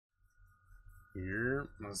Here,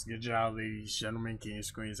 let's get y'all, ladies, gentlemen, kings,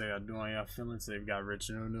 queens. How y'all doing? How y'all feeling? Today we got Rich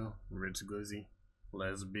Nunu, Rich Glizzy,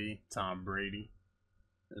 Lezz B, Tom Brady.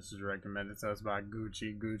 This is recommended to us by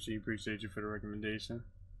𝐑𝐄𝐒𝐓. Appreciate you for the recommendation.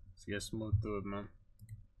 Let's get smooth through it, man.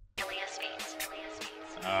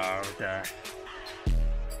 Oh, okay.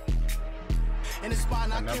 In the spot,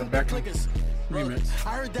 and I came with the clickers. Remix.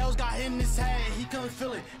 I heard Dell's got hit in his head, he couldn't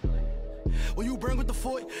feel it. When you bring with the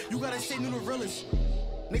foot, you gotta stay Nunu realist.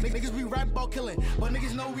 Niggas we rap about killing, but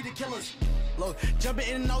niggas know we the killers. Look, jumping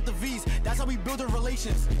in and out the V's, that's how we build the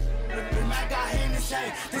relations. The Mac got hit in his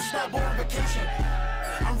head, this is that boring vacation.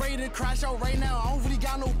 I'm ready to crash out right now, I don't really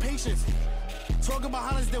got no patience. Talking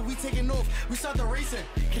behind us, then we taking off, we start the racing.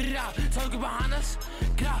 Get it out, talking behind us,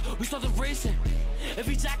 get out, we start the racing. If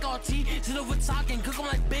we jack RT, sit over talking, cook them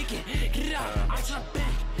like bacon. Get it out, I'm tryna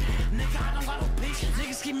bang. Nigga, I don't got no patience.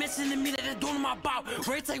 Niggas keep mentioning me that they're doing my bout.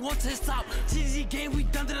 Ray take one to his top. TDZ game, we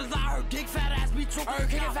done to the lot. Her big fat ass, we took her.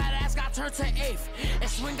 Kick fat ass got turned to 𝐓. And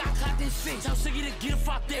swing got clapped in his face. I'm sick of to get a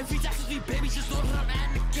fuck there. If he jacks with me, baby, just load it up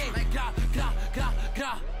and the game. Like, gra.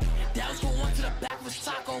 That was going one to the back of his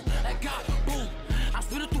taco. Like, boom. I'm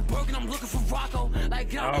spinning through Bergen, I'm looking for Rocco.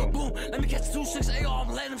 Like, boom. Let me catch 2-6 AR,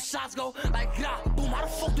 I'm letting them shots go. Like, boom. How the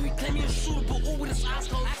fuck do we claim me a shooter, but ooh, with his eyes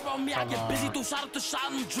closed? Ask about me, I get busy, do shot up the shot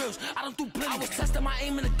on them drills. I don't do plenty. I was testing my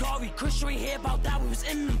aim in the Gary. Chris, you ain't hear about that, we was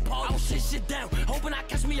in them parties. I was shit down, hoping I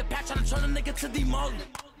catch me a patch, trying to turn a nigga to demolly.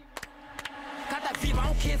 Got that beef, I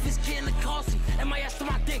don't care if it's getting the car seat. And my ass to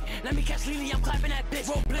my dick. Let me catch Lily, I'm clapping that bitch.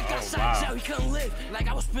 Bro, Blink got shot in jail, he couldn't live. Like,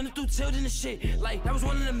 I was spinning through tilting and shit. Like, that was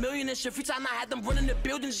 1 in a million and shit. Free time I had them running the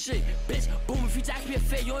building and shit. Bitch, boom, if you jack me a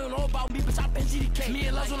fit, you don't know about me, bitch, I been GDK. Me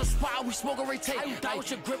and Lezz on the spot, we smoke a Ray tape. You die with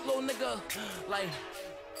your grip, little nigga. Like,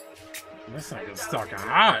 this nigga's talking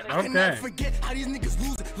hot. Okay. I can never forget how these niggas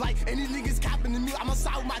losing. Like, and these niggas capping to me. I'm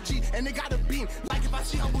outside with my G, and they got a beam. Like, if I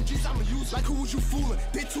see humble G's, I'ma use. Like, who was you fooling?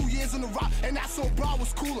 Did 2 years in the rock, and that so bra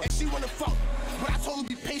was cooler. And she wanna fuck, but I told her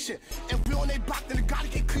be patient. And we on they block, then the gotta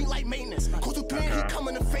get clean like maintenance. Cause to 3 he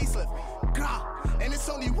coming to facelift. God, and it's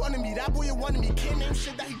only one of me. That boy one of me. Can't name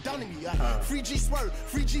shit that he done to me. Free G swerve,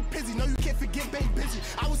 free G pizzy. No, you can't forget, baby busy.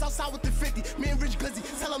 I was outside with the 50. Me and Rich Glizzy.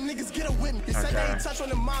 Tell them niggas get a with me. They said they ain't touch on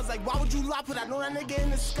the moms. Like, why would you lie for that? Know that nigga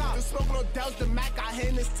in the sky. You smoking on Dells, the Mac got hit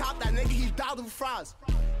in his top. That nigga, he dialed with fries.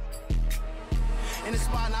 In the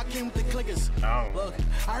spot, and I came with the clickers. Look,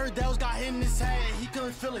 I heard Dells got hit in his head, he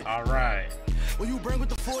couldn't feel it. Alright. When you bring with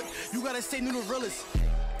the foot, you gotta stay Nunu realist.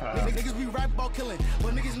 Niggas we rap about killing,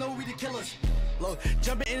 but niggas know we the killers. Look,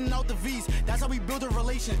 jumping in and out the V's, that's how we build a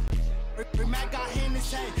relation. Mac got hit in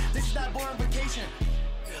his head, this is that boring vacation.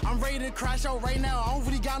 I'm ready to crash out right now, I don't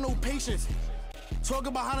really got no patience.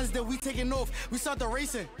 Talking behind us, then we taking off, we start the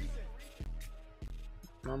racing.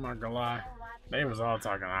 I'm not gonna lie, they was all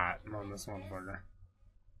talking hot on this motherfucker.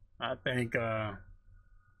 I think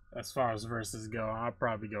as far as verses go, I'll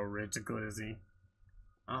probably go Rich Glizzy.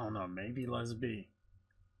 I don't know, maybe Lezz B.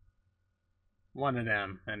 One of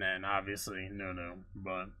them, and then obviously Nunu.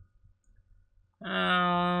 But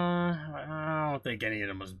I don't think any of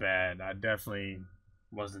them was bad. I definitely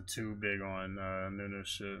wasn't too big on Nunu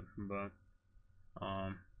shit, but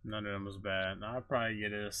none of them was bad. I'll probably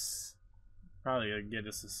get this.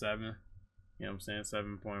 A 7. You know what I'm saying?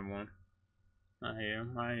 7.1. I hear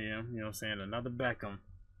him. You know what I'm saying? Another Beckham.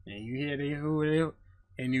 And you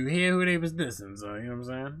hear who they was dissing, so you know what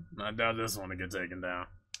I'm saying? I doubt this one to get taken down.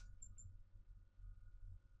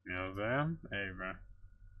 You know what I'm saying?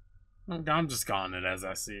 Hey, bro. I'm just calling it as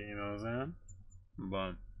I see it, you know what I'm saying?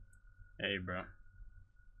 But, hey, bro.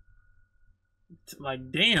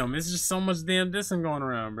 Like, damn, it's just so much damn dissing going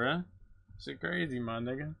around, bro. Shit crazy, my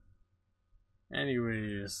nigga.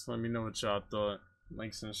 Anyways, let me know what y'all thought.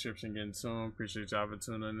 Links in the description, getting to them. Appreciate y'all for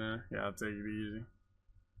tuning in there. Y'all take it easy.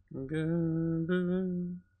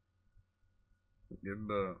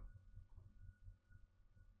 Goodbye.